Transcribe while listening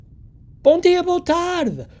Bom dia, boa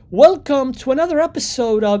tarde. Welcome to another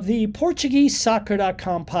episode of the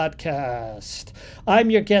PortugueseSoccer.com podcast.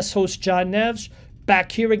 I'm your guest host, John Neves,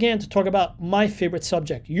 back here again to talk about my favorite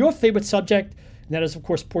subject, your favorite subject, and that is, of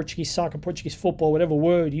course, Portuguese soccer, Portuguese football, whatever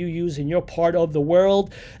word you use in your part of the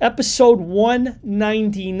world. Episode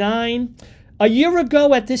 199. A year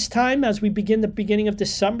ago at this time, as we begin the beginning of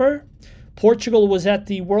December, Portugal was at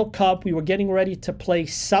the World Cup. We were getting ready to play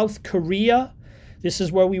South Korea. This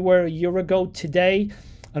is where we were a year ago today.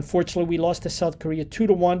 Unfortunately, we lost to South Korea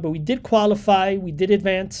 2-1, but we did qualify. We did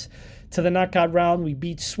advance to the knockout round. We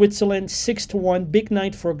beat Switzerland 6-1. Big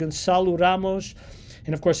night for Gonçalo Ramos.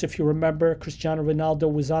 And of course, if you remember, Cristiano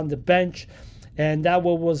Ronaldo was on the bench. And that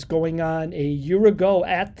was going on a year ago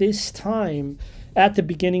at this time, at the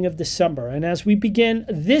beginning of December. And as we begin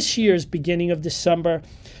this year's beginning of December,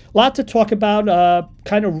 a lot to talk about,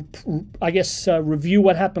 review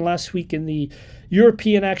what happened last week in the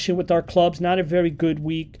European action with our clubs. Not a very good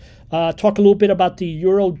week. Talk a little bit about the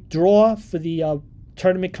Euro draw for the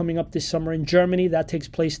tournament coming up this summer in Germany. That takes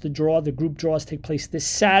place, the group draws take place this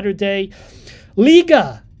Saturday.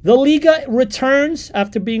 Liga. The Liga returns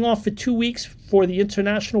after being off for 2 weeks for the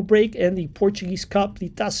international break and the Portuguese Cup, the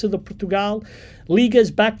Taça de Portugal. Liga is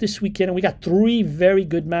back this weekend, and we got 3 very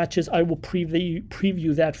good matches. I will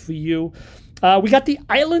preview that for you. We got the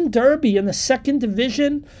Island Derby in the second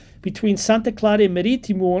division between Santa Clara and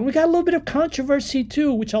Maritimo, and we got a little bit of controversy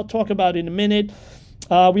too, which I'll talk about in a minute.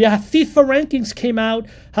 We have FIFA rankings came out.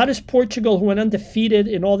 How does Portugal, who went undefeated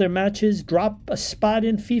in all their matches, drop a spot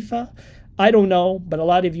in FIFA? I don't know, but a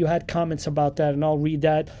lot of you had comments about that, and I'll read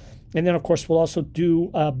that. And then, of course, we'll also do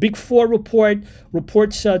a Big Four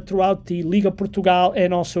reports throughout the Liga Portugal,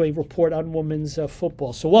 and also a report on women's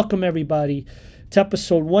football. So welcome, everybody, to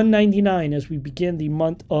episode 199 as we begin the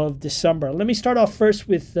month of December. Let me start off first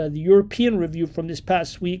with the European review from this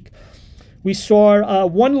past week. We saw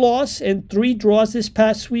 1 loss and 3 draws this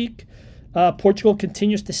past week. Portugal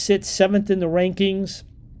continues to sit 7th in the rankings.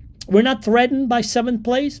 We're not threatened by 7th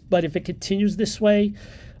place, but if it continues this way,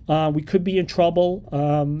 we could be in trouble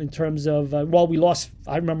in terms of, we lost.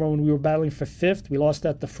 I remember when we were battling for 5th, we lost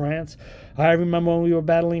that to France. I remember when we were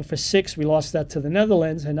battling for 6th, we lost that to the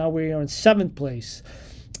Netherlands, and now we are in 7th place,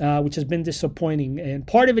 which has been disappointing. And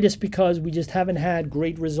part of it is because we just haven't had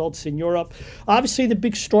great results in Europe. Obviously, the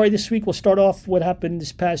big story this week, we'll start off what happened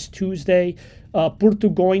this past Tuesday. Porto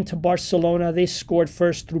going to Barcelona. They scored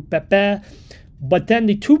first through Pepe. But then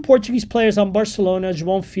the 2 Portuguese players on Barcelona,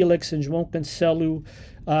 João Felix and João Cancelo,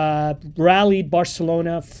 rallied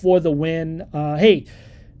Barcelona for the win. Hey,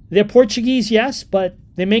 they're Portuguese, yes, but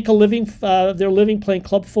they make a living. They're living playing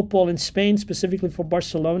club football in Spain, specifically for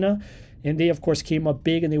Barcelona. And they, of course, came up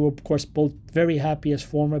big, and they were, of course, both very happy as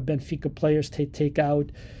former Benfica players to take out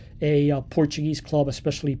a Portuguese club,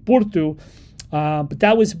 especially Porto. But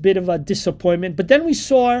that was a bit of a disappointment. But then we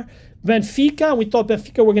saw Benfica. We thought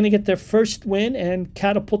Benfica were going to get their first win and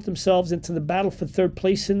catapult themselves into the battle for 3rd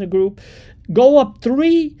place in the group. Go up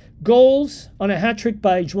 3 goals on a hat-trick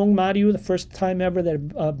by João Mário, the first time ever that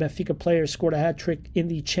a Benfica player scored a hat-trick in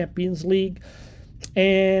the Champions League.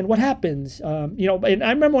 And what happens? And I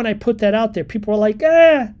remember when I put that out there, people were like,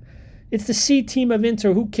 it's the C team of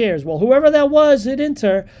Inter, who cares? Well, whoever that was at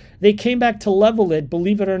Inter, they came back to level it,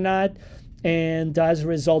 believe it or not. And as a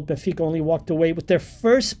result, Benfica only walked away with their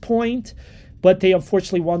first point, but they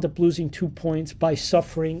unfortunately wound up losing 2 points by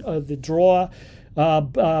suffering the draw.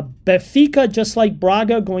 Benfica, just like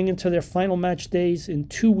Braga, going into their final match days in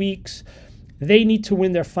 2 weeks, they need to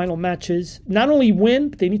win their final matches. Not only win,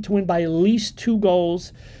 but they need to win by at least 2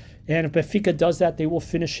 goals. And if Benfica does that, they will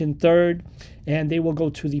finish in 3rd, and they will go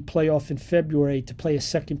to the playoff in February to play a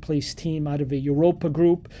second-place team out of a Europa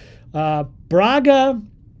group. Braga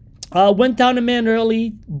went down a man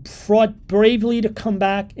early, fought bravely to come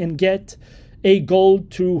back and get a goal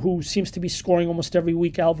to who seems to be scoring almost every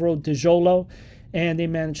week, Álvaro de Jolo, and they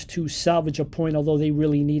managed to salvage a point, although they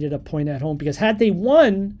really needed a point at home, because had they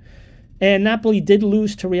won and Napoli did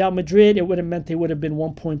lose to Real Madrid, it would have meant they would have been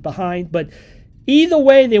 1 point behind. But either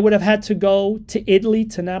way, they would have had to go to Italy,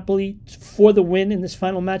 to Napoli, for the win in this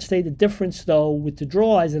final match day. The difference, though, with the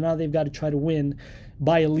draw is that now they've got to try to win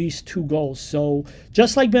by at least 2 goals. So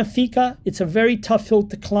just like Benfica, it's a very tough hill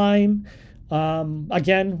to climb.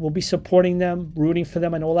 Again, we'll be supporting them, rooting for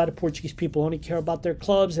them. I know a lot of Portuguese people only care about their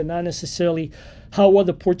clubs and not necessarily how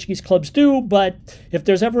other Portuguese clubs do. But if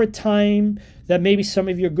there's ever a time that maybe some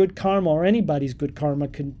of your good karma or anybody's good karma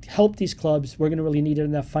can help these clubs, we're going to really need it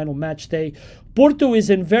in that final match day. Porto is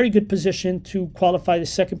in very good position to qualify the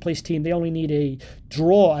second place team. They only need a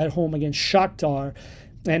draw at home against Shakhtar.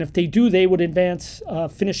 And if they do, they would advance,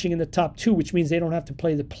 finishing in the top 2, which means they don't have to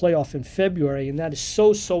play the playoff in February. And that is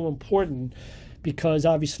so, so important because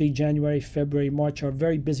obviously January, February, March are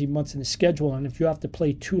very busy months in the schedule. And if you have to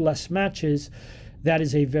play 2 less matches, that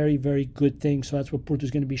is a very, very good thing. So that's what Porto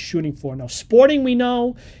is going to be shooting for. Now, Sporting, we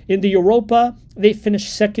know, in the Europa, they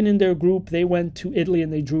finished second in their group. They went to Italy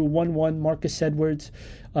and they drew 1-1, Marcus Edwards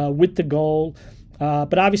with the goal.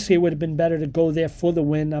 But obviously, it would have been better to go there for the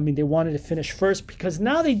win. I mean, they wanted to finish first because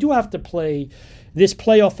now they do have to play this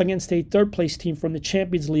playoff against a third-place team from the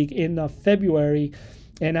Champions League in February.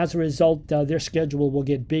 And as a result, their schedule will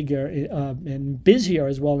get bigger and busier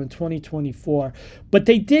as well in 2024. But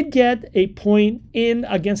they did get a point in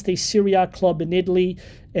against a Serie A club in Italy.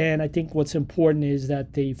 And I think what's important is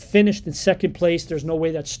that they finished in second place. There's no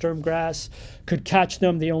way that Sturm Graz could catch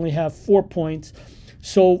them. They only have 4 points.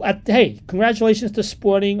 So, hey, congratulations to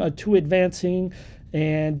Sporting to advancing.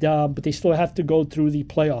 But they still have to go through the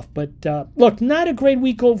playoff. But look, not a great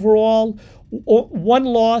week overall. 1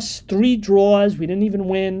 loss, 3 draws. We didn't even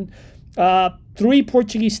win. 3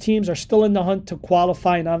 Portuguese teams are still in the hunt to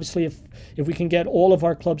qualify. And obviously, if we can get all of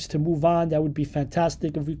our clubs to move on, that would be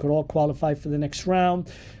fantastic if we could all qualify for the next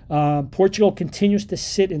round. Portugal continues to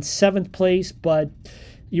sit in 7th place, but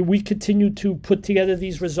we continue to put together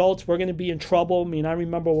these results, we're going to be in trouble. I mean, I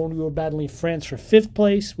remember when we were battling France for 5th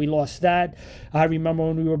place. We lost that. I remember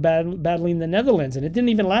when we were battling the Netherlands, and it didn't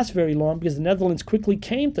even last very long because the Netherlands quickly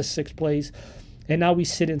came to 6th place, and now we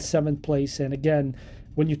sit in 7th place. And again,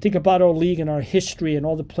 when you think about our league and our history and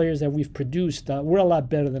all the players that we've produced, we're a lot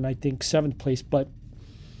better than, I think, 7th place, but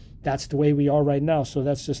that's the way we are right now, so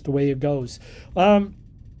that's just the way it goes.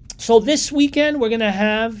 So this weekend, we're going to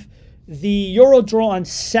have the Euro draw on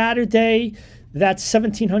Saturday. That's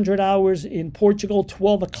 1700 hours in Portugal,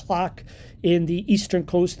 12 o'clock in the eastern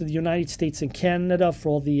coast of the United States and Canada for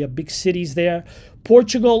all the big cities there.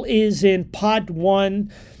 Portugal is in pot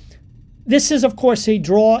 1. This is, of course, a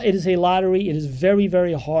draw. It is a lottery. It is very,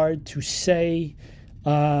 very hard to say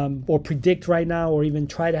or predict right now or even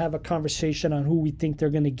try to have a conversation on who we think they're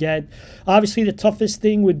going to get. Obviously, the toughest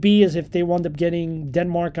thing would be is if they wound up getting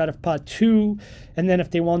Denmark out of pot 2, and then if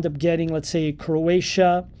they wound up getting, let's say,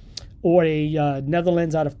 Croatia or a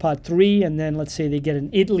Netherlands out of pot 3, and then let's say they get an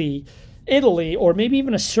Italy, or maybe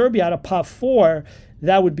even a Serbia out of pot 4,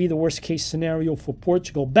 that would be the worst case scenario for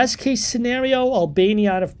Portugal. Best case scenario,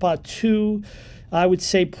 Albania out of pot 2. I would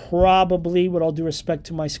say probably, with all due respect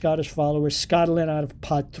to my Scottish followers, Scotland out of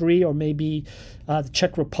pot 3, or maybe the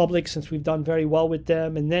Czech Republic, since we've done very well with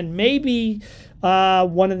them. And then maybe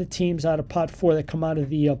one of the teams out of pot 4 that come out of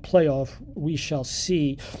the playoff. We shall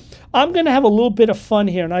see. I'm going to have a little bit of fun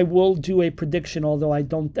here, and I will do a prediction, although I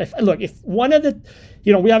don't. If one of the,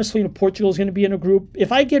 we obviously know Portugal is going to be in a group.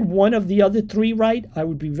 If I get one of the other 3 right, I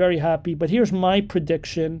would be very happy. But here's my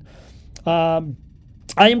prediction. I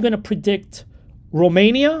am going to predict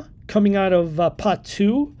Romania coming out of pot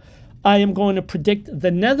 2. I am going to predict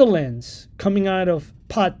the Netherlands coming out of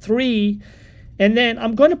pot 3. And then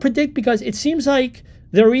I'm going to predict, because it seems like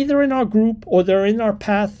they're either in our group or they're in our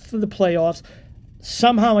path for the playoffs.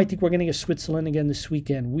 Somehow I think we're going to get Switzerland again this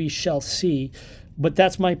weekend. We shall see. But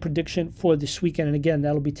that's my prediction for this weekend. And again,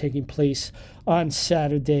 that'll be taking place on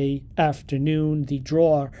Saturday afternoon. The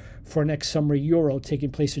draw for next summer Euro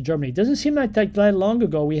taking place in Germany. It doesn't seem like that long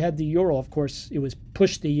ago we had the Euro. Of course, it was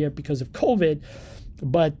pushed a year because of COVID.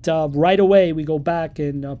 But right away, we go back,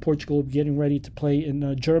 and Portugal getting ready to play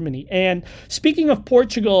in Germany. And speaking of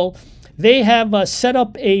Portugal, they have set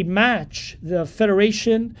up a match, the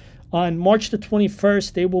Federation, on March the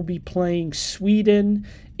 21st. They will be playing Sweden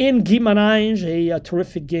in Guimarães, a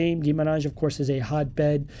terrific game. Guimarães, of course, is a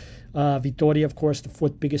hotbed. Vitória, of course, the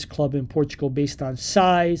 4th biggest club in Portugal based on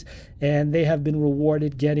size, and they have been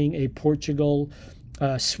rewarded getting a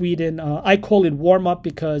Portugal-Sweden. I call it warm-up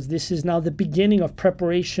because this is now the beginning of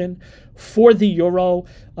preparation for the Euro.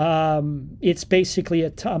 It's basically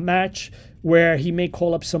a match where he may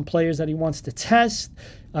call up some players that he wants to test.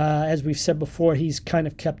 As we've said before, he's kind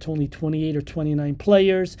of kept only 28 or 29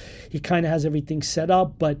 players. He kind of has everything set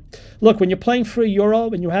up. But look, when you're playing for a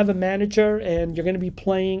Euro and you have a manager and you're going to be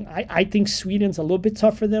playing, I think Sweden's a little bit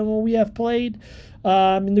tougher than what we have played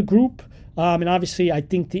in the group. And obviously, I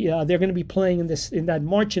think they're going to be playing in that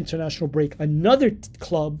March international break another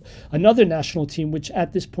club, another national team, which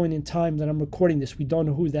at this point in time that I'm recording this, we don't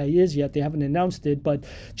know who that is yet. They haven't announced it, but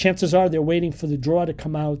chances are they're waiting for the draw to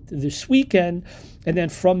come out this weekend. And then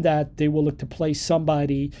from that, they will look to play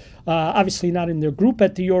somebody Obviously not in their group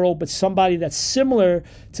at the Euro, but somebody that's similar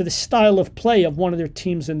to the style of play of one of their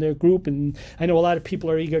teams in their group. And I know a lot of people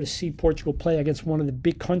are eager to see Portugal play against one of the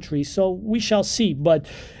big countries, so we shall see. But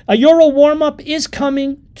a Euro warm-up is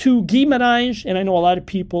coming to Guimarães, and I know a lot of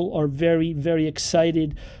people are very, very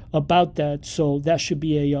excited about that, so that should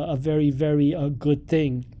be a very, very good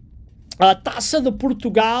thing. Taça de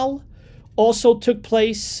Portugal also took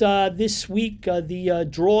place this week, the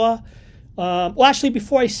draw. Well, actually,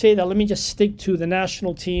 before I say that, let me just stick to the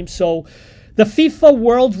national team. So the FIFA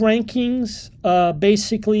World Rankings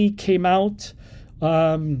basically came out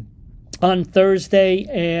on Thursday,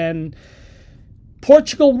 and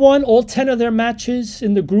Portugal won all 10 of their matches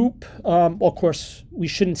in the group. Of course, we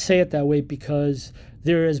shouldn't say it that way because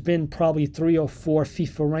there has been probably 3 or 4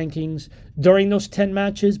 FIFA rankings during those 10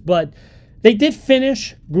 matches, but they did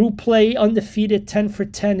finish group play undefeated, 10 for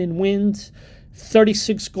 10 in wins,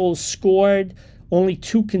 36 goals scored, only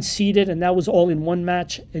 2 conceded, and that was all in one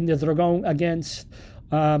match in the Dragão against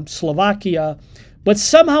Slovakia. But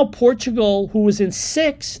somehow Portugal, who was in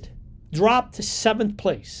 6th, dropped to 7th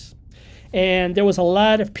place. And there was a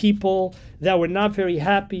lot of people that were not very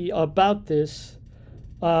happy about this.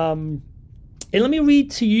 And let me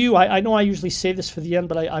read to you, I know I usually say this for the end,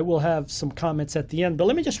 but I will have some comments at the end. But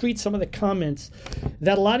let me just read some of the comments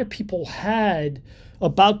that a lot of people had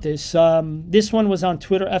about this. This one was on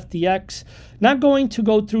Twitter, FDX. Not going to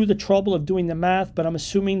go through the trouble of doing the math, but I'm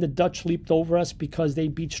assuming the Dutch leaped over us because they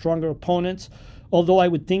beat stronger opponents. Although I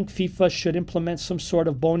would think FIFA should implement some sort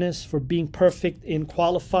of bonus for being perfect in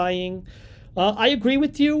qualifying. I agree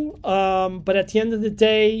with you, but at the end of the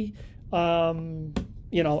day, the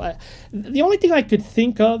only thing I could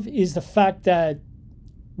think of is the fact that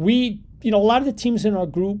a lot of the teams in our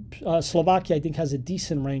group, Slovakia, I think, has a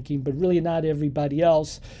decent ranking, but really not everybody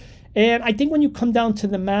else. And I think when you come down to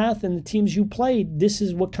the math and the teams you played, this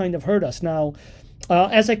is what kind of hurt us. Now,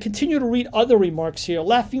 as I continue to read other remarks here,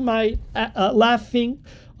 how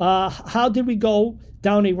did we go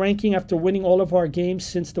down a ranking after winning all of our games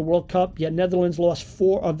since the World Cup, yet Netherlands lost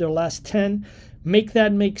 4 of their last 10? Make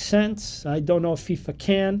that make sense? I don't know if FIFA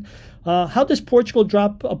can. How does Portugal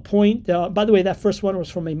drop a point? By the way, that first one was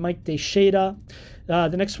from a Mike Teixeira. The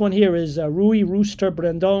next one here is Rui Rooster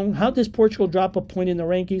Brandon. How does Portugal drop a point in the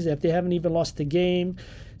rankings if they haven't even lost a game?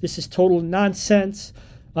 This is total nonsense.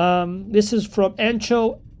 This is from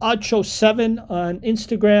Ancho7 on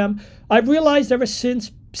Instagram. I've realized ever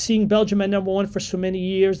since seeing Belgium at number 1 for so many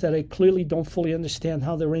years that I clearly don't fully understand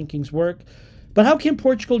how the rankings work. But how can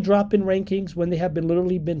Portugal drop in rankings when they have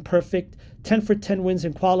literally been perfect? 10 for 10 wins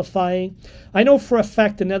in qualifying. I know for a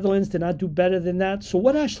fact the Netherlands did not do better than that. So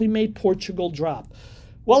what actually made Portugal drop?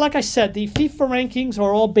 Well, like I said, the FIFA rankings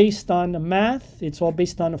are all based on the math. It's all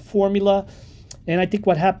based on a formula. And I think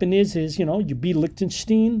what happened is you beat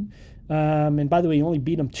Liechtenstein. And by the way, you only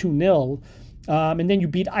beat them 2-0. And then you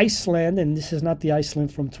beat Iceland. And this is not the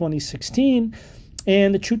Iceland from 2016.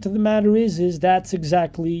 And the truth of the matter is that's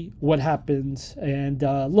exactly what happens. And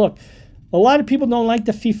look, a lot of people don't like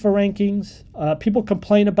the FIFA rankings. People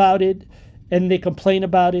complain about it, and they complain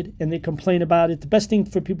about it, and they complain about it. The best thing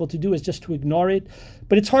for people to do is just to ignore it.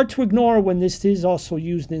 But it's hard to ignore when this is also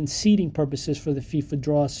used in seeding purposes for the FIFA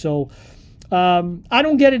draw. So I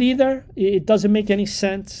don't get it either. It doesn't make any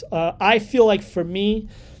sense. I feel like for me,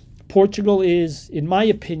 Portugal is, in my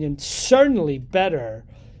opinion, certainly better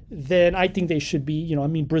than I think they should be.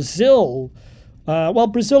 Brazil,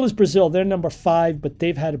 Brazil is Brazil. They're number 5, but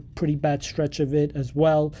they've had a pretty bad stretch of it as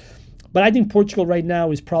well. But I think Portugal right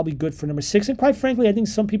now is probably good for number 6. And quite frankly, I think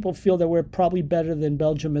some people feel that we're probably better than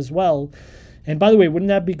Belgium as well. And by the way, wouldn't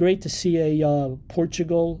that be great to see a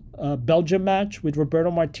Portugal-Belgium match with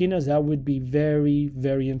Roberto Martinez? That would be very,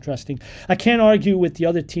 very interesting. I can't argue with the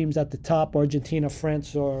other teams at the top, Argentina,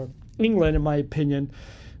 France, or England, in my opinion.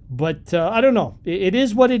 But I don't know. It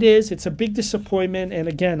is what it is. It's a big disappointment. And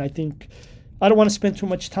again, I think I don't want to spend too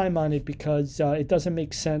much time on it because it doesn't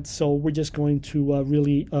make sense. So we're just going to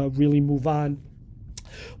really move on.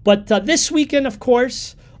 But this weekend, of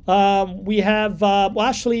course, we have...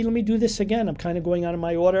 actually, let me do this again. I'm kind of going out of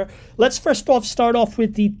my order. Let's first off start off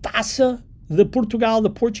with the Taça de Portugal, the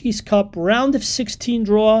Portuguese Cup. Round of 16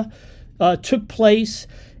 draw took place.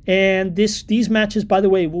 And these matches, by the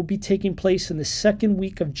way, will be taking place in the second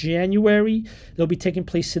week of January. They'll be taking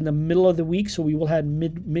place in the middle of the week, so we will have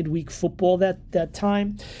midweek football that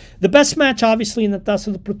time. The best match, obviously, in the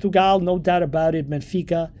Taça de Portugal, no doubt about it,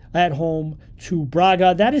 Benfica at home to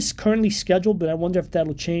Braga. That is currently scheduled, but I wonder if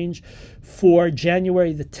that'll change for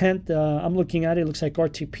January the 10th. I'm looking at it. It looks like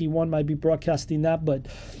RTP1 might be broadcasting that, but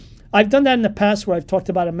I've done that in the past where I've talked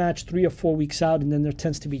about a match 3 or 4 weeks out, and then there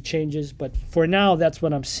tends to be changes. But for now, that's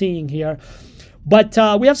what I'm seeing here. But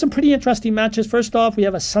we have some pretty interesting matches. First off, we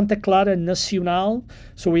have a Santa Clara Nacional.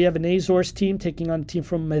 So we have an Azores team taking on a team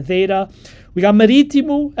from Madeira. We got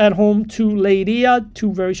Maritimo at home to Leiria,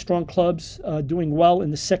 two very strong clubs doing well in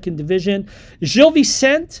the second division. Gil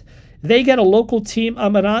Vicente, they get a local team,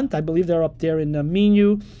 Amarante. I believe they're up there in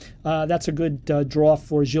Minho. That's a good draw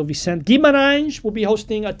for Gil Vicente. Guimarães will be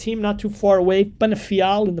hosting a team not too far away,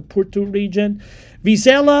 Penafiel in the Porto region.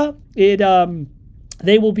 Vizela,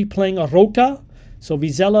 they will be playing Aroca. So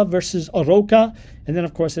Vizela versus Aroca. And then,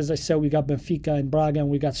 of course, as I said, we got Benfica and Braga, and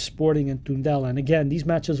we got Sporting and Tondela. And again, these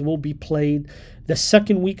matches will be played the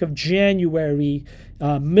second week of January,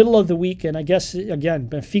 middle of the week. And I guess, again,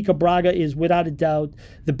 Benfica-Braga is without a doubt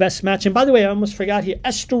the best match. And by the way, I almost forgot here,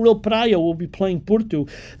 Estoril Praia will be playing Porto.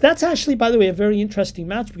 That's actually, by the way, a very interesting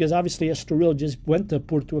match because obviously Estoril just went to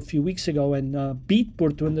Porto a few weeks ago and beat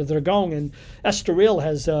Porto in the Dragão. And Estoril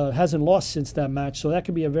hasn't lost since that match. So that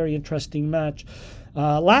could be a very interesting match.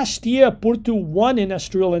 Last year, Porto won in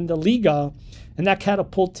Estoril in the Liga, and that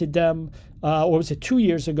catapulted them, or was it 2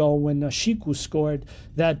 years ago when Chico scored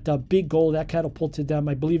that big goal, that catapulted them,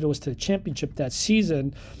 I believe it was to the championship that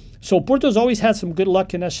season. So Porto's always had some good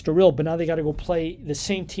luck in Estoril, but now they got to go play the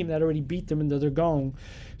same team that already beat them in the Dragão.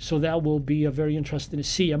 So that will be very interesting to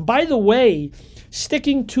see. And by the way,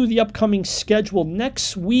 sticking to the upcoming schedule,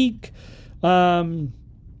 next week,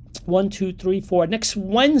 1, 2, 3, 4. Next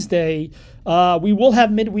Wednesday, we will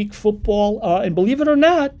have midweek football. And believe it or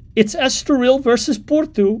not, it's Estoril versus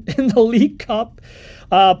Porto in the League Cup.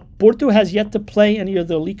 Porto has yet to play any of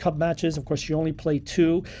the League Cup matches. Of course, you only play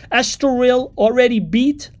 2. Estoril already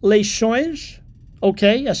beat Leixões.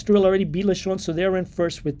 Okay, Estoril already beat Leixões, so they're in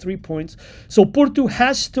first with 3 points. So Porto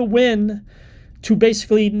has to win to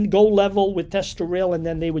basically go level with Estoril, and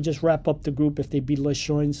then they would just wrap up the group if they beat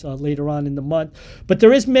Leixões later on in the month. But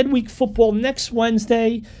there is midweek football next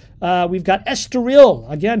Wednesday. We've got Estoril.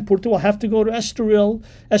 Again, Porto will have to go to Estoril.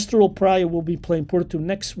 Estoril Praia will be playing Porto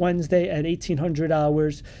next Wednesday at 1800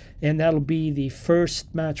 hours, and that'll be the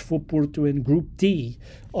first match for Porto in Group D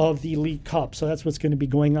of the League Cup. So that's what's going to be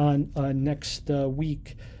going on next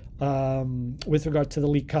week with regard to the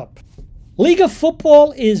League Cup. Liga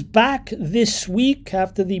football is back this week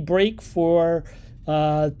after the break for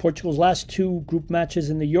Portugal's last 2 group matches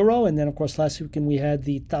in the Euro. And then, of course, last weekend we had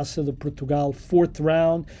the Taça de Portugal 4th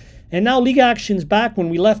round. And now Liga action's back. When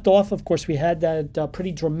we left off, of course, we had that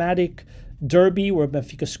pretty dramatic derby where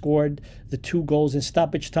Benfica scored the 2 goals in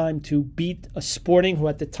stoppage time to beat a Sporting, who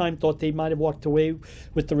at the time thought they might have walked away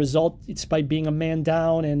with the result. It's by being a man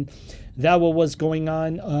down. And that what was going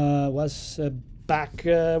on was back,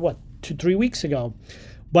 2-3 weeks ago.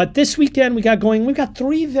 But this weekend we've got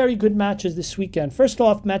 3 very good matches this weekend. First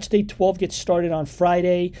off, match day 12 gets started on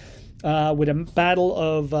Friday with a battle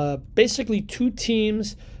of basically 2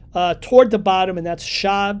 teams toward the bottom, and that's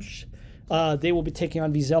Chaves. They will be taking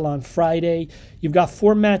on Vizela on Friday. You've got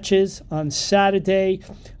 4 matches on Saturday.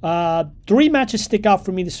 3 matches stick out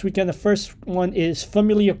for me this weekend. The first one is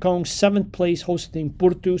Famalicão, 7th place, hosting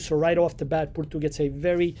Porto. So right off the bat, Porto gets a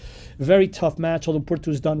very, very tough match, although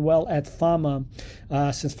Porto's done well at Fama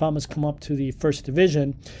since Fama's come up to the first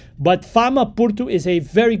division. But Fama-Porto is a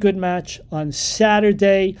very good match on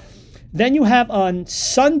Saturday. Then you have on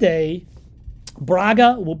Sunday,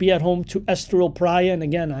 Braga will be at home to Estoril Praia. And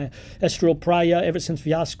again, Estoril Praia, ever since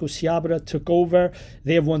Viasco Seabra took over,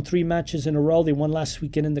 they have won 3 matches in a row. They won last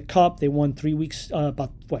weekend in the Cup. They won 4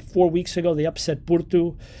 weeks ago. They upset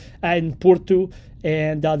Porto. And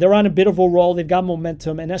they're on a bit of a roll. They've got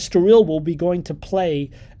momentum. And Estoril will be going to play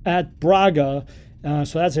at Braga.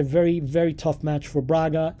 So that's a very, very tough match for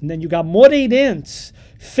Braga. And then you got Moreirense,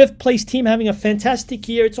 5th place team, having a fantastic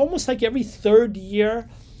year. It's almost like every 3rd year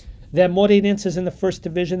that Moreirense is in the first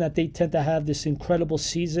division that they tend to have this incredible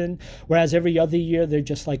season, whereas every other year they're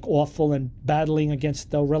just like awful and battling against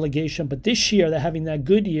the relegation. But this year they're having that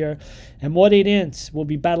good year, and Moreirense will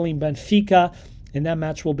be battling Benfica, and that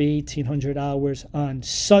match will be 1800 hours on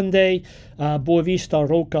Sunday. Boavista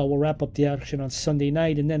Roca will wrap up the action on Sunday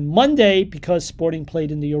night. And then Monday, because Sporting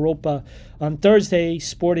played in the Europa on Thursday,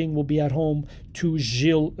 Sporting will be at home to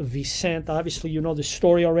Gil Vicente. Obviously, you know the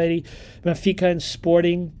story already. Benfica and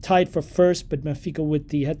Sporting tied for first, but Benfica with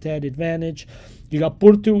the head-to-head advantage. You got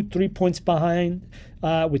Porto 3 points behind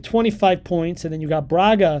with 25 points. And then you got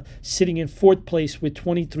Braga sitting in 4th place with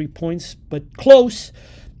 23 points, but close.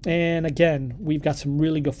 And again, we've got some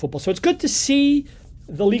really good football. So it's good to see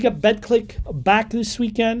the Liga Betclic back this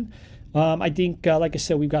weekend. I think, like I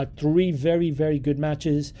said, we've got three very, very good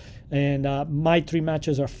matches. And my three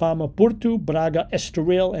matches are Fama, Porto, Braga,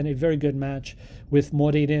 Estoril, and a very good match with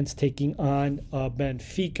Moreirense taking on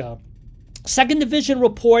Benfica. Second division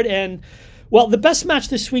report, and, well, the best match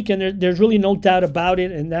this weekend, there's really no doubt about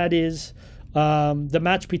it, and that is the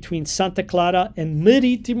match between Santa Clara and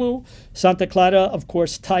Maritimo. Santa Clara, of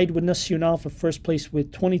course, tied with Nacional for first place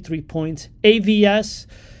with 23 points. AVS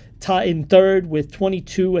in third with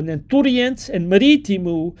 22, and then Portuguese and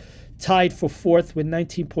Maritimo tied for fourth with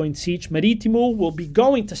 19 points each. Maritimo will be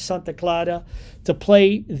going to Santa Clara to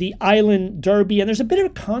play the Island Derby, and there's a bit of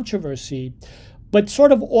a controversy, but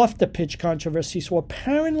sort of off the pitch controversy. So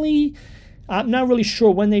apparently, I'm not really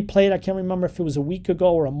sure when they played. I can't remember if it was a week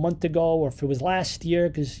ago or a month ago or if it was last year,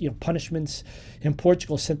 because punishments in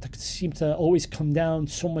Portugal seem to always come down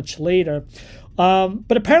so much later.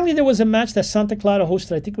 But apparently there was a match that Santa Clara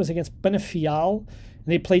hosted. I think it was against Benfica,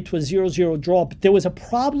 and they played to a 0-0 draw. But there was a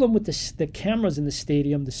problem with the cameras in the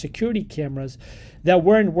stadium, the security cameras, that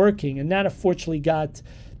weren't working, and that unfortunately got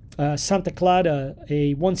Santa Clara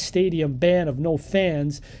a one-stadium ban of no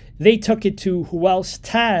fans. They took it to who else?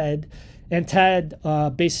 TAD. And TAD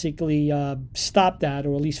basically stopped that,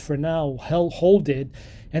 or at least for now, hold it.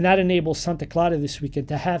 And that enables Santa Clara this weekend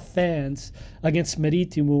to have fans against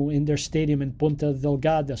Maritimo in their stadium in Ponta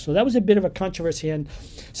Delgada. So that was a bit of a controversy. And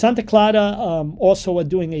Santa Clara also are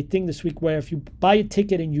doing a thing this week where if you buy a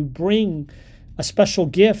ticket and you bring a special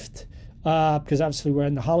gift, because obviously we're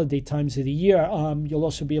in the holiday times of the year, you'll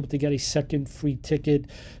also be able to get a second free ticket.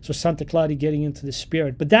 So Santa Clara getting into the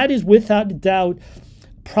spirit. But that is without a doubt,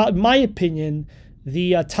 in my opinion,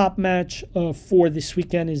 the top match for this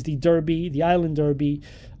weekend is the Derby, the Island Derby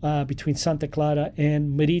between Santa Clara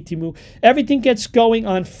and Maritimo. Everything gets going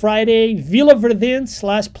on Friday. Vila Verdense,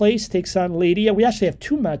 last place, takes on Liga. We actually have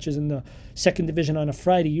two matches in the second division on a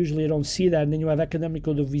Friday. Usually I don't see that. And then you have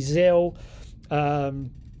Académico de Viseu,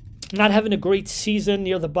 not having a great season,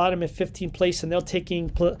 near the bottom at 15th place, and they're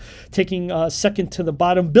taking second to the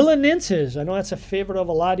bottom. Belenenses, I know that's a favorite of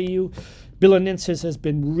a lot of you. Belenenses has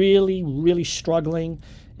been really, really struggling,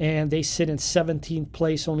 and they sit in 17th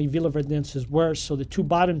place. Only Vila Verdense is worse, so the two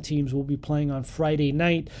bottom teams will be playing on Friday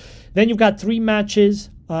night. Then you've got three matches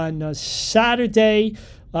on Saturday.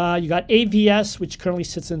 You got AVS, which currently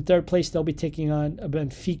sits in third place. They'll be taking on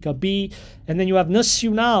Benfica B. And then you have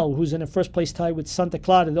Nacional, who's in the first place tie with Santa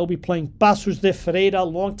Clara. They'll be playing Paços de Ferreira,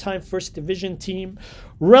 longtime first division team,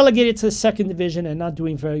 relegated to the second division and not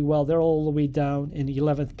doing very well. They're all the way down in the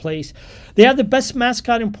 11th place. They have the best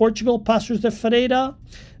mascot in Portugal, Paços de Ferreira.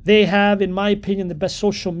 They have, in my opinion, the best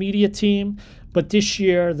social media team. But this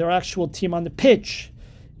year, their actual team on the pitch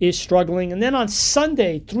is struggling. And then on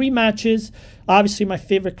Sunday, three matches. Obviously, my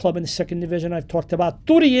favorite club in the second division I've talked about.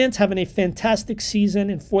 Portuguese having a fantastic season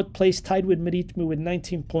in fourth place, tied with Maritimo with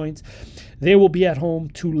 19 points. They will be at home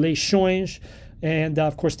to Leixões. And,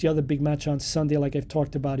 of course, the other big match on Sunday, like I've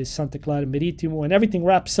talked about, is Santa Clara Maritimo. And everything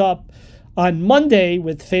wraps up on Monday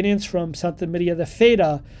with Feirense from Santa Maria da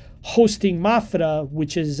Feira hosting Mafra,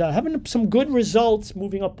 which is having some good results,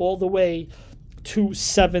 moving up all the way to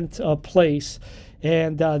 7th place.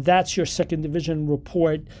 And that's your second division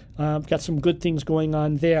report. Got some good things going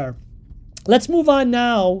on there. Let's move on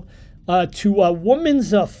now to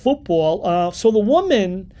women's football. So the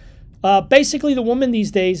women, basically the women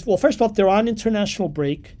these days, well, first off, they're on international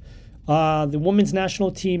break. The women's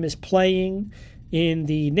national team is playing in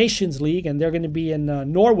the Nations League, and they're going to be in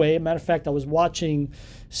Norway. Matter of fact, I was watching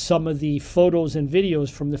some of the photos and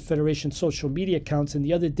videos from the Federation social media accounts, and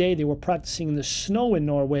the other day they were practicing in the snow in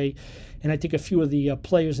Norway. And I think a few of the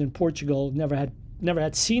players in Portugal never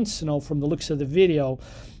had seen snow from the looks of the video,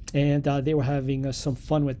 and they were having some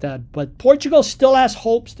fun with that. But Portugal still has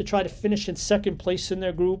hopes to try to finish in second place in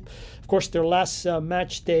their group. Of course, their last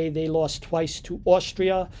match day, they lost twice to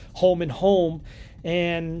Austria, home and home.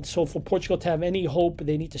 And so for Portugal to have any hope,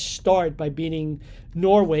 they need to start by beating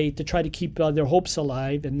Norway to try to keep their hopes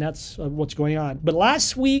alive, and that's what's going on. But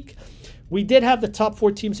last week, we did have the top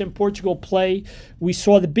four teams in Portugal play. We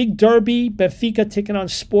saw the big derby, Benfica taking on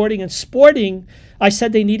Sporting. And Sporting, I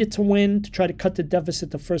said they needed to win to try to cut the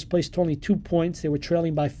deficit to first place to only 2 points. They were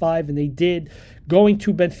trailing by 5, and they did, going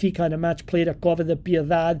to Benfica in a match played at Cova da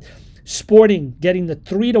Piedade. Sporting getting the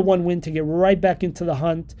 3-1 win to get right back into the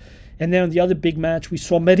hunt. And then on the other big match, we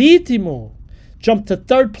saw Maritimo jump to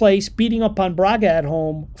third place, beating up on Braga at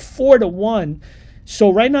home, 4-1.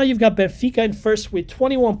 So right now you've got Benfica in first with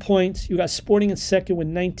 21 points. You got Sporting in second with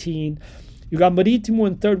 19. You got Maritimo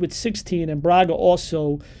in third with 16, and Braga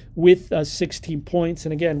also with 16 points.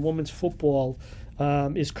 And again, women's football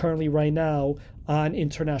is currently right now on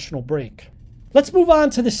international break. Let's move on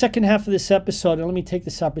to the second half of this episode, and let me take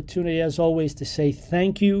this opportunity, as always, to say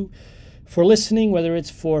thank you for listening, whether it's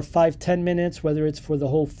for 5-10 minutes, whether it's for the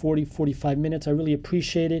whole 40-45 minutes. I really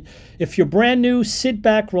appreciate it. If you're brand new, sit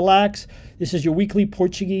back, relax. This is your weekly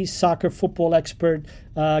Portuguese soccer football expert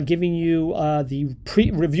giving you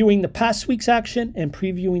reviewing the past week's action and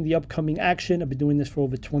previewing the upcoming action. I've been doing this for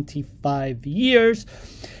over 25 years.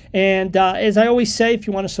 And as I always say, if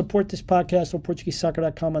you want to support this podcast, on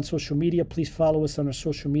PortugueseSoccer.com on social media, please follow us on our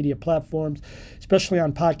social media platforms, especially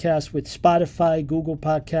on podcasts with Spotify, Google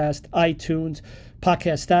Podcast, iTunes,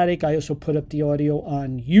 Podcast Addict. I also put up the audio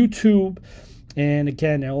on YouTube. And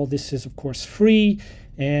again, all this is, of course, free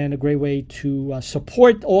and a great way to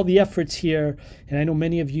support all the efforts here. And I know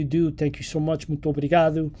many of you do. Thank you so much. Muito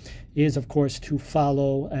obrigado is, of course, to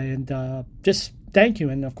follow and just thank you,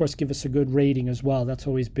 and of course, give us a good rating as well. That's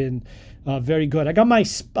always been very good. I got my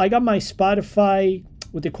Spotify,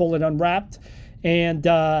 what they call it, Unwrapped, and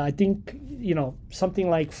I think something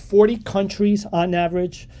like 40 countries on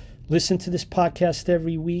average listen to this podcast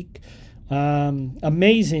every week.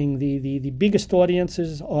 Amazing. The biggest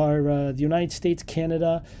audiences are the United States,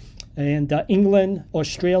 Canada, and England,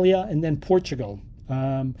 Australia, and then Portugal.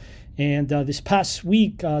 And this past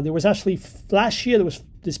week, there was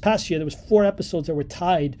 4 episodes that were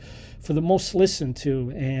tied for the most listened to.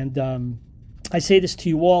 And I say this to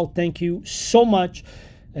you all. Thank you so much.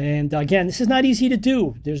 And again, this is not easy to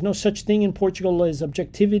do. There's no such thing in Portugal as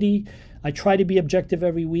objectivity. I try to be objective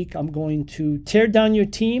every week. I'm going to tear down your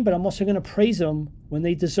team, but I'm also going to praise them when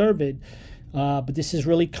they deserve it. But this is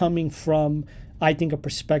really coming from, I think, a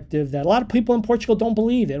perspective that a lot of people in Portugal don't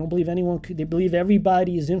believe. They don't believe anyone. They believe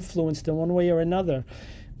everybody is influenced in one way or another.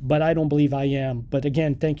 But I don't believe I am. But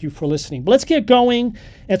again, thank you for listening. But let's get going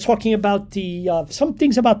and talking about some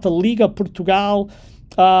things about the Liga Portugal.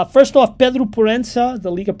 First off, Pedro Proença,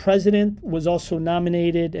 the Liga president, was also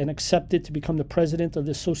nominated and accepted to become the president of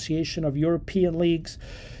the Association of European Leagues.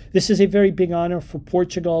 This is a very big honor for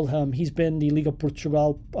Portugal. He's been the Liga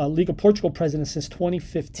Portugal president since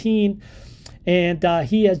 2015. And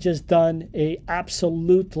he has just done a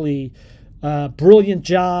absolutely brilliant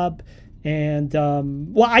job. And,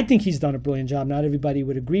 I think he's done a brilliant job. Not everybody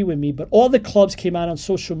would agree with me, but all the clubs came out on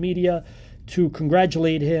social media to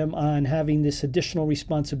congratulate him on having this additional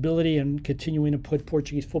responsibility and continuing to put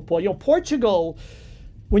Portuguese football. Portugal,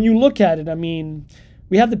 when you look at it, I mean,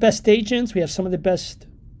 we have the best agents. We have some of the best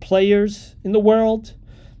players in the world.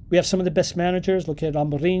 We have some of the best managers. Look at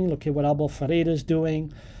Amorim. Look at what Abel Ferreira is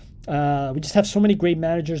doing. We just have so many great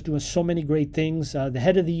managers doing so many great things. The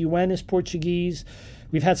head of the UN is Portuguese.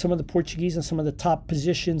 We've had some of the Portuguese in some of the top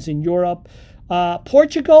positions in Europe.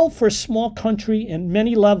 Portugal, for a small country in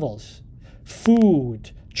many levels,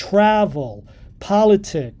 food, travel,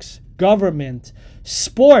 politics, government,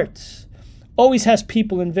 sports, always has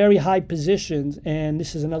people in very high positions. And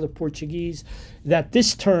this is another Portuguese that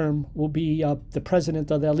this term will be the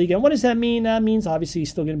president of the Liga. And what does that mean? That means obviously he's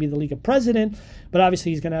still going to be the Liga president, but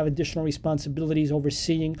obviously he's going to have additional responsibilities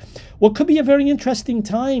overseeing what could be a very interesting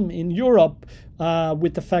time in Europe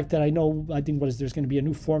with the fact that there's going to be a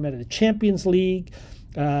new format of the Champions League.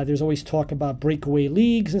 There's always talk about breakaway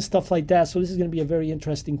leagues and stuff like that. So this is going to be a very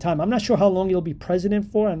interesting time. I'm not sure how long he'll be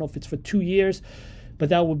president for. I don't know if it's for 2 years, but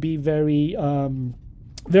that would be very,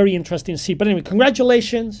 very interesting to see. But anyway,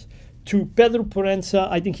 congratulations to Pedro Proença.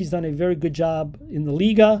 I think he's done a very good job in the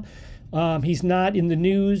Liga. He's not in the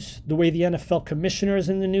news the way the NFL commissioner is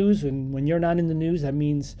in the news. And when you're not in the news, that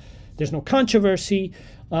means there's no controversy.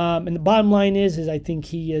 And the bottom line is I think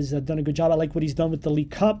he has done a good job. I like what he's done with the League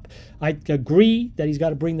Cup. I agree that he's got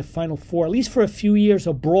to bring the Final Four, at least for a few years,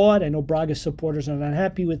 abroad. I know Braga supporters are not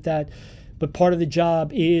happy with that. But part of the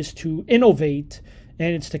job is to innovate,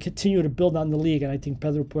 and it's to continue to build on the league. And I think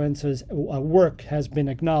Pedro Proença's work has been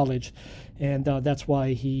acknowledged. And that's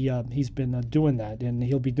why he's been doing that, and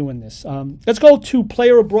he'll be doing this. Let's go to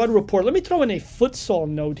Player Abroad Report. Let me throw in a futsal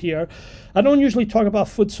note here. I don't usually talk about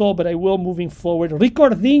futsal, but I will moving forward.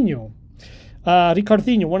 Ricardinho,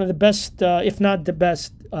 one of the best, if not the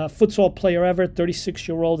best, futsal player ever,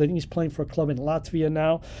 36-year-old. I think he's playing for a club in Latvia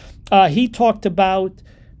now. He talked about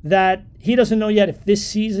that he doesn't know yet if this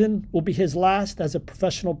season will be his last as a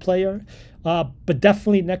professional player, but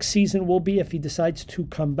definitely next season will be if he decides to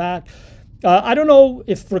come back. I don't know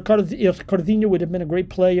if Ricardinho would have been a great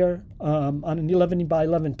player on an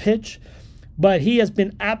 11-by-11 pitch, but he has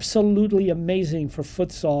been absolutely amazing for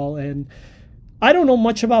futsal. And I don't know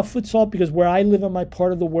much about futsal because where I live in my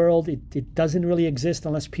part of the world, it doesn't really exist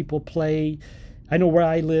unless people play. I know where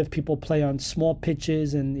I live, people play on small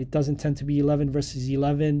pitches, and it doesn't tend to be 11 versus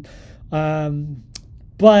 11.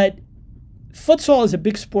 But futsal is a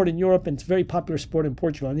big sport in Europe, and it's a very popular sport in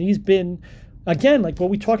Portugal. And he's been, again, like what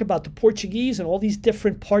we talk about, the Portuguese and all these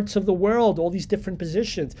different parts of the world, all these different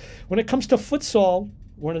positions. When it comes to futsal,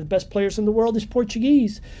 one of the best players in the world is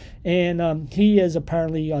Portuguese. And he is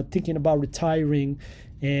apparently thinking about retiring.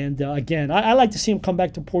 And again, I like to see him come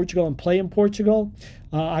back to Portugal and play in Portugal.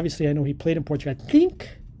 Obviously, I know he played in Portugal. I think,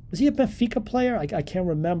 was he a Benfica player? I can't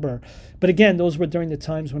remember. But again, those were during the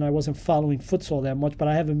times when I wasn't following futsal that much. But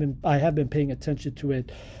I have been paying attention to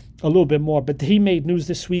it a little bit more. But he made news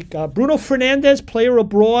this week. Bruno Fernandes, player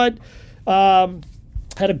abroad,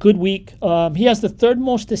 had a good week. He has the third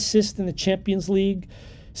most assists in the Champions League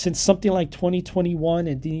since something like 2021,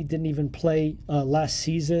 and he didn't even play last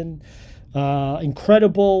season.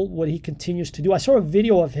 Incredible what he continues to do. I saw a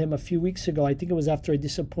video of him a few weeks ago. I think it was after a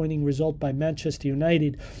disappointing result by Manchester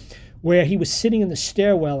United, where he was sitting in the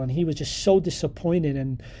stairwell and he was just so disappointed.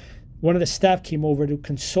 And one of the staff came over to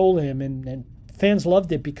console him, and fans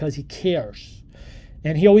loved it because he cares.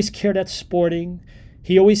 And he always cared at Sporting.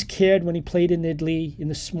 He always cared when he played in Italy, in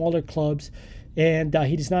the smaller clubs. And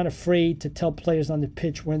he's not afraid to tell players on the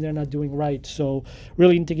pitch when they're not doing right. So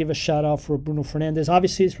really need to give a shout out for Bruno Fernandes.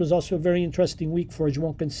 Obviously, this was also a very interesting week for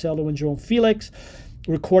João Cancelo and João Felix,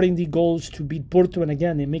 recording the goals to beat Porto. And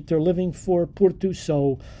again, they make their living for Porto.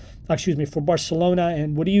 So, for Barcelona.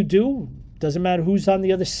 And what do? Doesn't matter who's on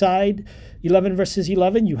the other side. 11 versus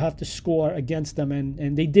 11, you have to score against them.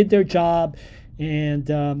 And they did their job. And,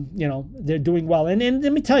 they're doing well. And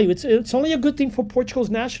let me tell you, it's only a good thing for Portugal's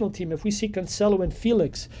national team if we see Cancelo and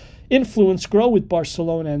Felix influence grow with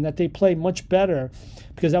Barcelona and that they play much better,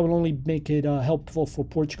 because that will only make it helpful for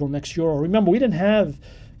Portugal next Euro. Remember, we didn't have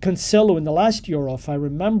Cancelo in the last Euro, if I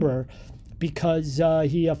remember, because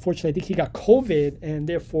he, unfortunately, I think he got COVID, and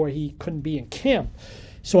therefore he couldn't be in camp.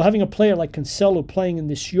 So having a player like Cancelo playing in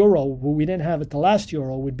this Euro, who we didn't have at the last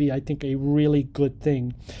Euro, would be, I think, a really good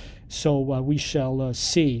thing. So we shall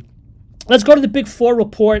see. Let's go to the Big Four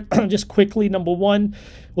report just quickly. Number one,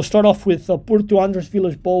 we'll start off with Porto. Andres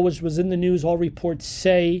Villas-Boas was in the news. All reports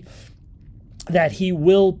say that he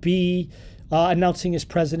will be announcing his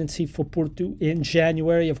presidency for Porto in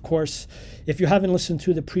January. Of course, if you haven't listened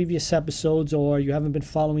to the previous episodes or you haven't been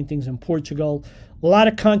following things in Portugal, a lot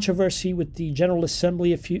of controversy with the General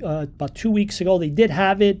Assembly about 2 weeks ago. They did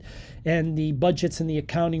have it, and the budgets and the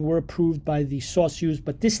accounting were approved by the sócios.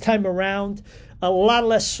 But this time around, a lot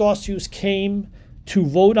less sócios came to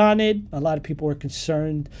vote on it. A lot of people were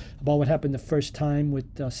concerned about what happened the first time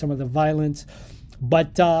with some of the violence.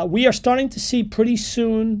 But we are starting to see pretty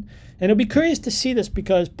soon, and it'll be curious to see this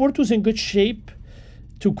because Porto's in good shape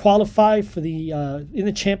to qualify for the in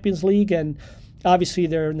the Champions League, and obviously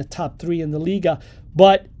they're in the top three in the Liga.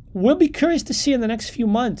 But we'll be curious to see in the next few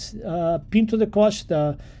months Pinto da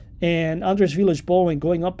Costa and Andres Villas-Boas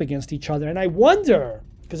going up against each other. And I wonder,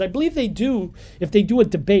 because I believe they do, if they do a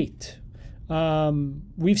debate.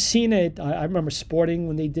 We've seen it. I remember Sporting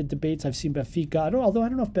when they did debates. I've seen Benfica. Although I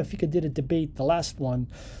don't know if Benfica did a debate, the last one.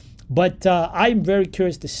 But I'm very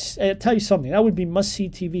curious to tell you something. That would be must-see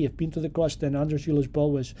TV if Pinto da Costa and Andres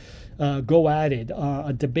Villas-Boas go at it,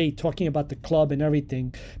 a debate talking about the club and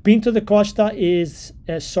everything. Pinto da Costa is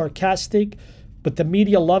sarcastic, but the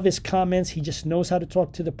media love his comments. He just knows how to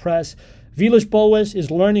talk to the press. Villas-Boas is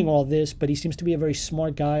learning all this, but he seems to be a very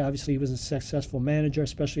smart guy. Obviously, he was a successful manager,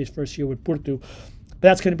 especially his first year with Porto. But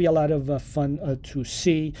that's going to be a lot of fun to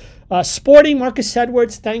see. Sporting, Marcus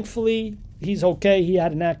Edwards, thankfully, he's okay. He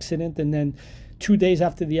had an accident, and then 2 days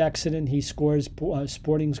after the accident, he scores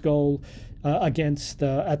Sporting's goal against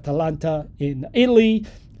Atalanta in Italy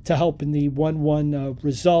to help in the 1-1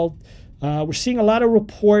 result. We're seeing a lot of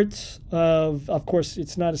reports of course,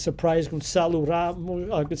 it's not a surprise, Gonçalo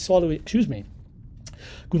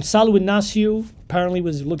Inácio apparently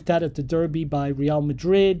was looked at the Derby by Real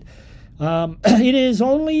Madrid. It is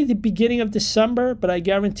only the beginning of December, but I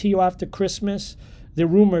guarantee you after Christmas, the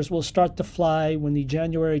rumors will start to fly when the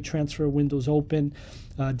January transfer windows open.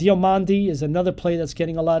 Diomandi is another player that's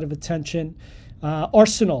getting a lot of attention.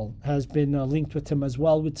 Arsenal has been linked with him as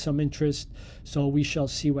well with some interest, so we shall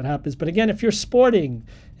see what happens. But again, if you're Sporting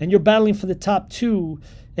and you're battling for the top two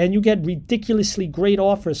and you get ridiculously great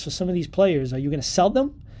offers for some of these players, are you going to sell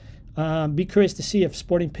them? Be curious to see if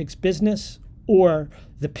Sporting picks business or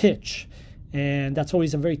the pitch. And that's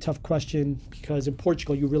always a very tough question because in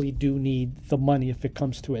Portugal, you really do need the money if it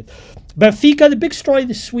comes to it. Benfica, the big story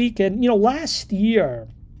this week, and last year,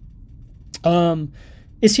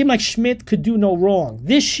 it seemed like Schmidt could do no wrong.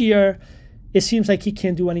 This year, it seems like he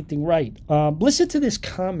can't do anything right. Listen to this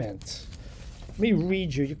comment. Let me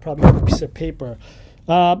read you. You probably have a piece of paper.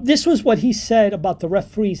 This was what he said about the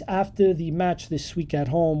referees after the match this week at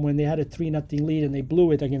home when they had a 3-0 lead and they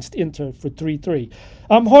blew it against Inter for 3-3.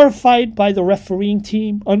 I'm horrified by the refereeing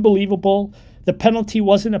team. Unbelievable. The penalty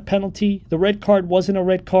wasn't a penalty. The red card wasn't a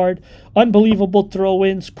red card. Unbelievable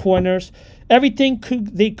throw-ins, corners. Everything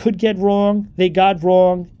they could get wrong, they got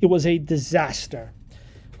wrong. It was a disaster.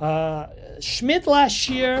 Schmidt last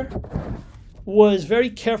year was very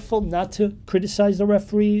careful not to criticize the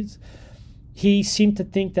referees. He seemed to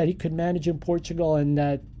think that he could manage in Portugal and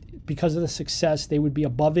that because of the success, they would be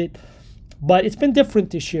above it. But it's been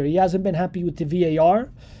different this year. He hasn't been happy with the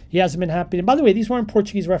VAR. He hasn't been happy. And by the way, these weren't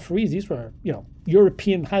Portuguese referees. These were,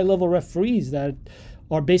 European high-level referees that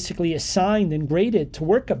are basically assigned and graded to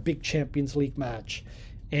work a big Champions League match.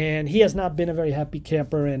 And he has not been a very happy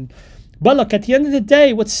camper. But look, at the end of the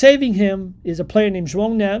day, what's saving him is a player named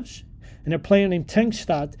João Neves and a player named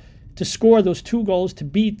Tengstad to score those 2 goals to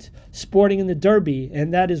beat Sporting in the Derby.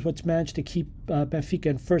 And that is what's managed to keep Benfica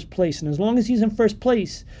in first place. And as long as he's in first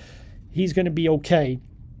place, he's going to be okay.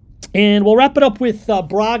 And we'll wrap it up with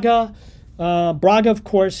Braga. Braga, of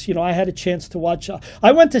course, I had a chance to watch.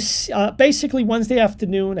 I went to basically Wednesday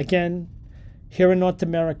afternoon, again, here in North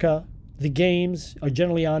America. The games are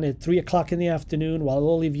generally on at 3 o'clock in the afternoon, while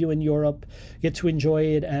all of you in Europe get to enjoy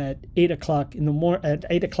it at 8 o'clock at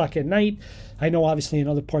 8 o'clock at night. I know, obviously, in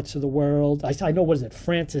other parts of the world, I know,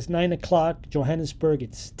 France is 9 o'clock. Johannesburg,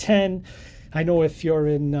 it's 10. I know if you're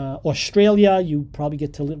in Australia, you probably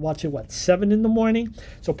get to watch it, 7 in the morning?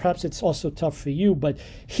 So perhaps it's also tough for you. But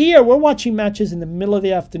here, we're watching matches in the middle of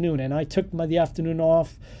the afternoon, and I took the afternoon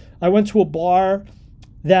off. I went to a bar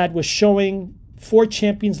that was showing 4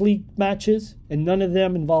 Champions League matches, and none of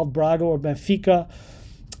them involved Braga or Benfica.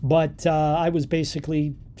 But I was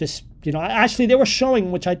basically just, actually they were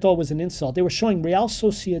showing, which I thought was an insult, they were showing Real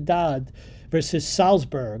Sociedad versus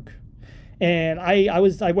Salzburg. And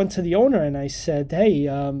I went to the owner and I said, hey,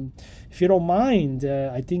 if you don't mind,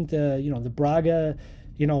 I think the Braga,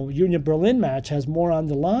 Union Berlin match has more on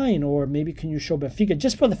the line, or maybe can you show Benfica,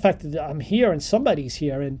 just for the fact that I'm here and somebody's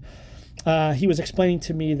here. And he was explaining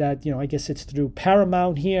to me that, I guess it's through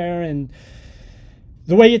Paramount here, and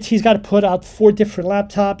the way he's got to put out 4 different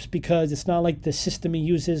laptops because it's not like the system he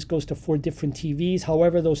uses goes to 4 different TVs.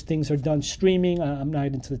 However, those things are done streaming. I don't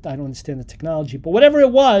understand the technology, but whatever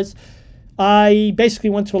it was, I basically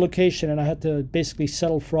went to a location and I had to basically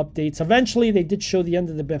settle for updates. Eventually, they did show the end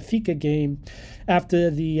of the Benfica game after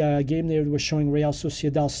the game they were showing Real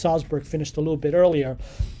Sociedad Salzburg finished a little bit earlier.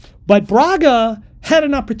 But Braga had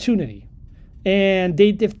an opportunity, and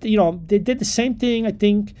they did the same thing, I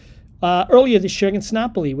think, earlier this year against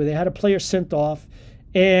Napoli, where they had a player sent off.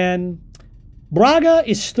 And Braga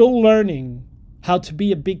is still learning how to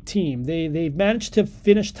be a big team. They've managed to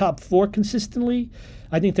finish top 4 consistently.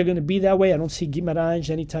 I think they're going to be that way. I don't see Guimarães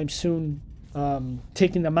anytime soon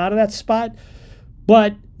taking them out of that spot.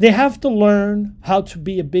 But they have to learn how to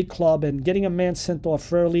be a big club, and getting a man sent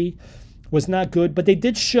off early was not good. But they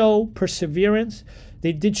did show perseverance.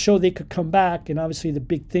 They did show they could come back, and obviously the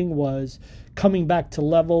big thing was coming back to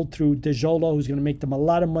level through De Jolo, who's going to make them a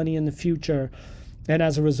lot of money in the future. And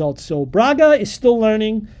as a result, so Braga is still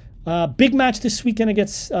learning. Big match this weekend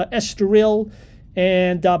against Estoril.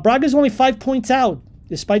 And Braga's only 5 points out.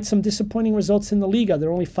 Despite some disappointing results in the Liga,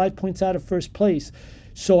 they're only 5 points out of first place.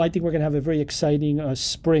 So I think we're going to have a very exciting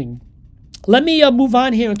spring. Let me move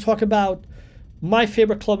on here and talk about my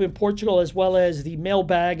favorite club in Portugal, as well as the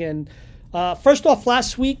mailbag. And first off,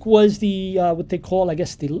 last week was the what they call, I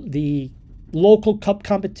guess, the local cup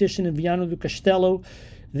competition in Viana do Castelo.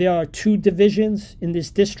 There are 2 divisions in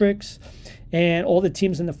these districts, and all the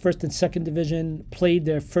teams in the first and second division played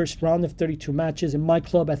their first round of 32 matches. And my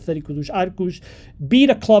club, Atlético dos Arcos, beat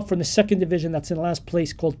a club from the second division that's in last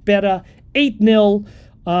place called Praia 8-0.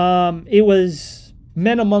 It was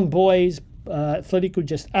men among boys. Atlético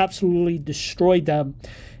just absolutely destroyed them.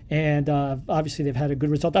 And obviously they've had a good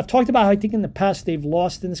result. I've talked about how I think in the past they've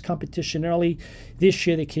lost in this competition early. This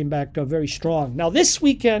year they came back very strong. Now this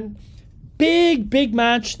weekend, big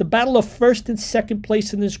match. The battle of first and second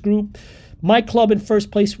place in this group. My club in first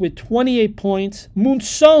place with 28 points.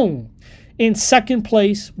 Monção in second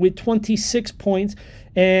place with 26 points.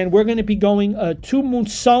 And we're going to be going to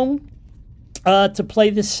Monção to play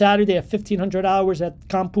this Saturday at 1500 hours at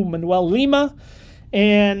Campo Manuel Lima.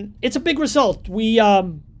 And it's a big result. We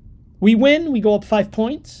win, we go up 5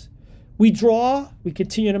 points. We draw, we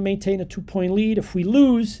continue to maintain a 2-point lead. If we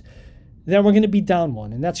lose, then we're going to be down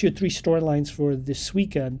 1. And that's your 3 storylines for this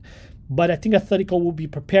weekend. But I think Atletico will be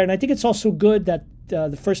prepared. And I think it's also good that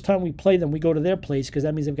the first time we play them, we go to their place because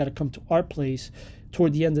that means they've got to come to our place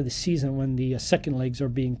toward the end of the season when the second legs are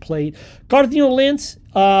being played. Cardinal Lens,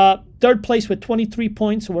 third place with 23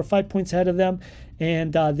 points, so we're 5 points ahead of them.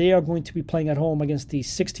 And they are going to be playing at home against the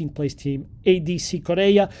 16th place team, ADC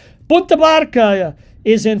Correa. Punta Barca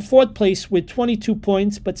is in fourth place with 22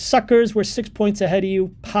 points, but Suckers, we're 6 points ahead of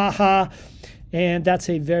you. Ha. And that's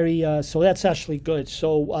a very, so that's actually good.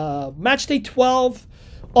 So match day 12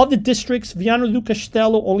 of the districts, Viana do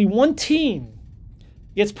Castelo, only one team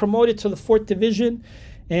gets promoted to the 4th division.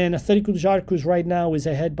 And Atlético dos Arcos right now is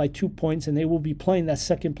ahead by 2 points, and they will be playing that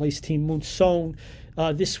second place team, Monção,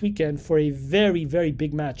 this weekend for a very, very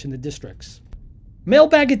big match in the districts.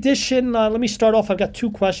 Mailbag edition. Let me start off. I've got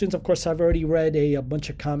 2 questions. Of course, I've already read a bunch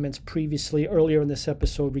of comments previously earlier in this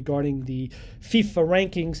episode regarding the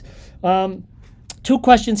FIFA rankings. 2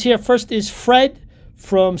 questions here. First is Fred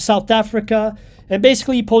from South Africa. And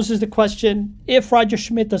basically he poses the question, if Roger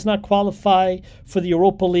Schmidt does not qualify for the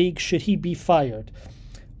Europa League, should he be fired?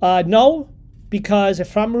 No, because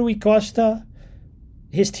if I'm Rui Costa,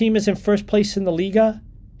 his team is in first place in the Liga.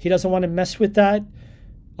 He doesn't want to mess with that.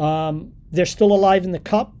 They're still alive in the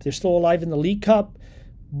Cup. They're still alive in the League Cup.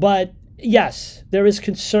 But yes, there is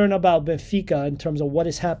concern about Benfica in terms of what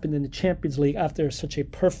has happened in the Champions League after such a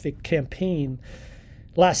perfect campaign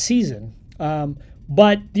last season.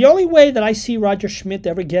 But the only way that I see Roger Schmidt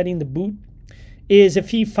ever getting the boot is if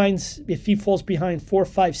he falls behind 4,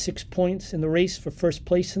 5, 6 points in the race for first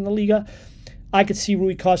place in the Liga. I could see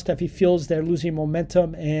Rui Costa, if he feels they're losing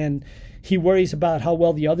momentum and he worries about how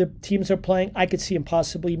well the other teams are playing, I could see him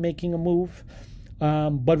possibly making a move.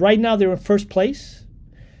 But right now they're in first place.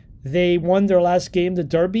 They won their last game, the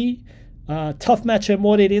Derby. Tough match at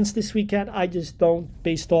Moreirense this weekend. I just don't,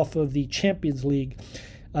 based off of the Champions League,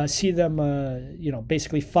 see them,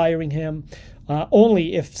 basically firing him.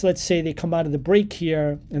 Only if, let's say, they come out of the break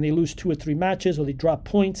here and they lose 2 or 3 matches, or they drop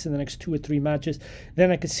points in the next 2 or 3 matches, then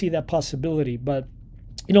I could see that possibility. But,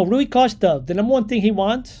 Rui Costa, the number one thing he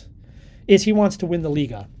wants is he wants to win the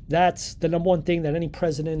Liga. That's the number one thing that any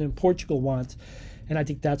president in Portugal wants. And I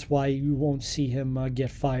think that's why you won't see him get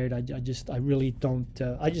fired. I just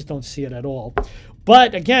don't see it at all.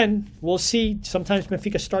 But again, we'll see. Sometimes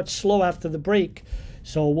Benfica starts slow after the break,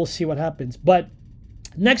 so we'll see what happens. But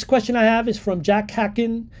next question I have is from Jack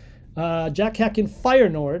Hacken. Jack Hacken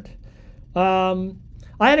Feyenoord.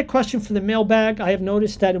 I had a question for the mailbag. I have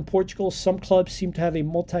noticed that in Portugal, some clubs seem to have a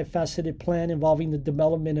multifaceted plan involving the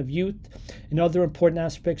development of youth and other important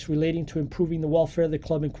aspects relating to improving the welfare of the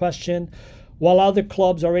club in question, while other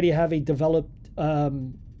clubs already have a developed,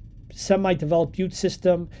 semi-developed youth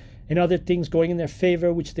system and other things going in their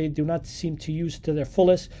favor, which they do not seem to use to their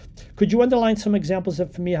fullest. Could you underline some examples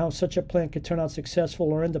for me how such a plan could turn out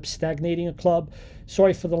successful or end up stagnating a club?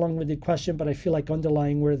 Sorry for the long-winded question, but I feel like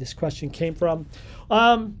underlying where this question came from.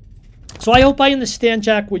 So I hope I understand,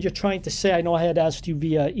 Jack, what you're trying to say. I know I had asked you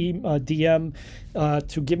via DM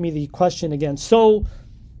to give me the question again. So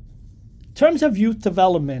in terms of youth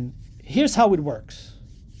development, here's how it works.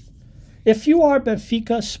 If you are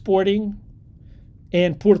Benfica, Sporting,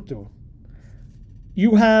 and Porto,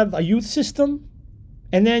 you have a youth system,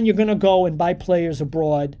 and then you're going to go and buy players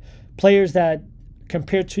abroad, players that,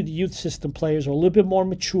 compared to the youth system players, are a little bit more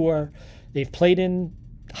mature. They've played in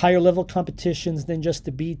higher level competitions than just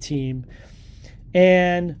the B team.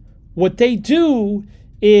 And what they do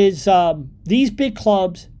is these big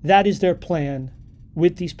clubs, that is their plan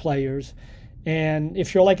with these players. And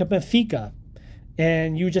if you're like a Benfica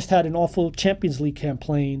and you just had an awful Champions League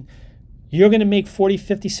campaign, you're going to make 40,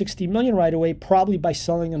 50, 60 million right away, probably by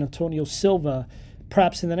selling an Antonio Silva,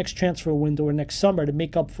 perhaps in the next transfer window or next summer, to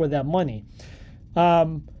make up for that money.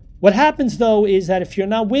 What happens, though, is that if you're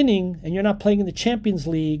not winning and you're not playing in the Champions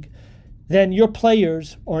League, then your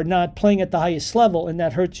players are not playing at the highest level, and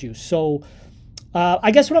that hurts you. So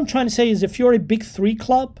I guess what I'm trying to say is if you're a big 3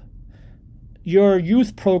 club, your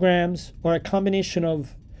youth programs are a combination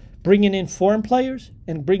of bringing in foreign players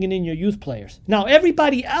and bringing in your youth players. Now,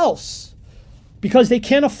 everybody else, because they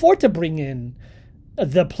can't afford to bring in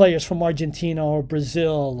the players from Argentina or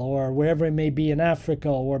Brazil or wherever it may be in Africa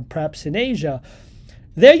or perhaps in Asia,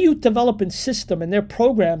 their youth development system and their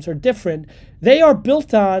programs are different. They are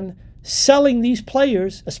built on selling these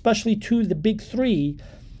players, especially to the big 3,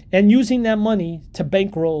 and using that money to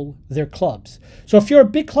bankroll their clubs. So if you're a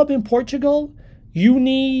big club in Portugal, you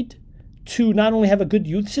need to not only have a good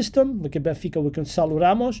youth system, look at Benfica with Gonçalo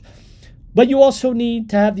Ramos, but you also need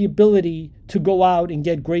to have the ability to go out and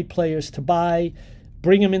get great players to buy,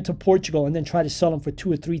 bring them into Portugal, and then try to sell them for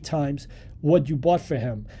 2 or 3 times what you bought for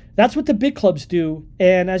him. That's what the big clubs do.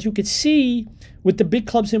 And as you can see with the big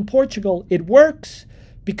clubs in Portugal, it works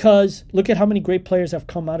because look at how many great players have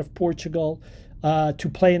come out of Portugal to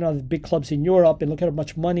play in other big clubs in Europe. And look at how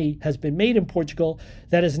much money has been made in Portugal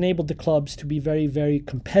that has enabled the clubs to be very, very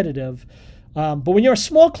competitive. But when you're a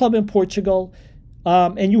small club in Portugal,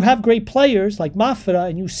 and you have great players like Mafra,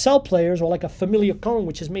 and you sell players, or like a Famalicão,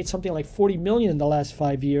 which has made something like 40 million in the last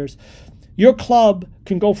 5 years, your club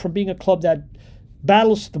can go from being a club that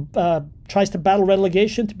tries to battle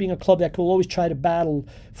relegation to being a club that will always try to battle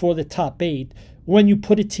for the top 8 when you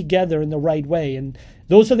put it together in the right way. And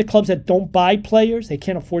those are the clubs that don't buy players. They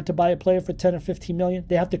can't afford to buy a player for 10 or 15 million.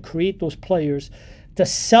 They have to create those players to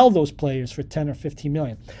sell those players for 10 or 15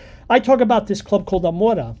 million. I talk about this club called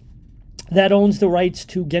Amora that owns the rights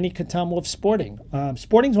to Geni Katamo of Sporting.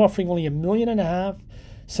 Sporting's offering only $1.5 million.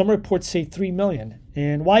 Some reports say $3 million.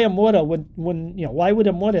 And why Amora why would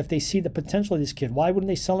Amora, if they see the potential of this kid, why wouldn't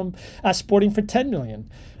they sell him at Sporting for $10 million?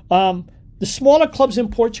 The smaller clubs in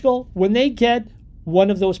Portugal, when they get one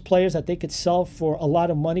of those players that they could sell for a lot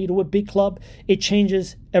of money to a big club, it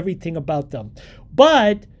changes everything about them.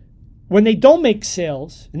 But when they don't make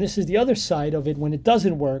sales, and this is the other side of it, when it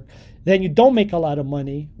doesn't work, then you don't make a lot of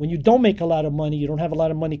money. When you don't make a lot of money, you don't have a lot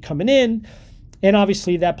of money coming in. And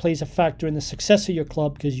obviously that plays a factor in the success of your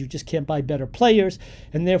club because you just can't buy better players.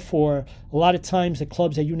 And therefore, a lot of times the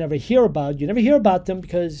clubs that you never hear about them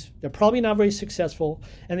because they're probably not very successful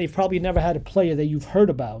and they've probably never had a player that you've heard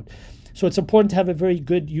about. So it's important to have a very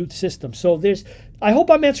good youth system. So I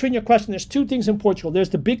hope I'm answering your question. There's two things in Portugal. There's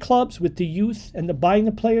the big clubs with the youth and the buying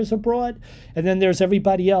the players abroad. And then there's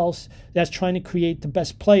everybody else that's trying to create the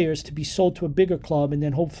best players to be sold to a bigger club. And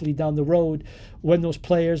then hopefully down the road, when those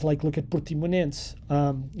players, like look at Portimonense,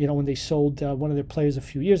 when they sold one of their players a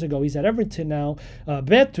few years ago, he's at Everton now,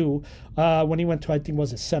 Beto, when he went to, I think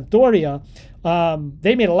was it Sampdoria,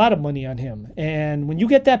 they made a lot of money on him. And when you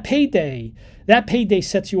get that payday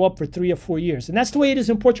sets you up for 3 or 4 years. And that's the way it is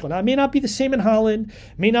in Portugal. Now, it may not be the same in Holland,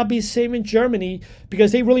 may not be the same in Germany,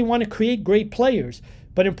 because they really want to create great players.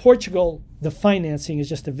 But in Portugal, the financing is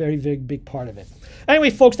just a very, very big part of it. Anyway,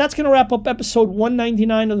 folks, that's going to wrap up episode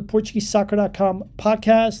 199 of the PortugueseSoccer.com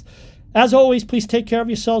podcast. As always, please take care of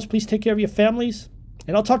yourselves. Please take care of your families.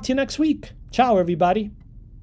 And I'll talk to you next week. Ciao, everybody.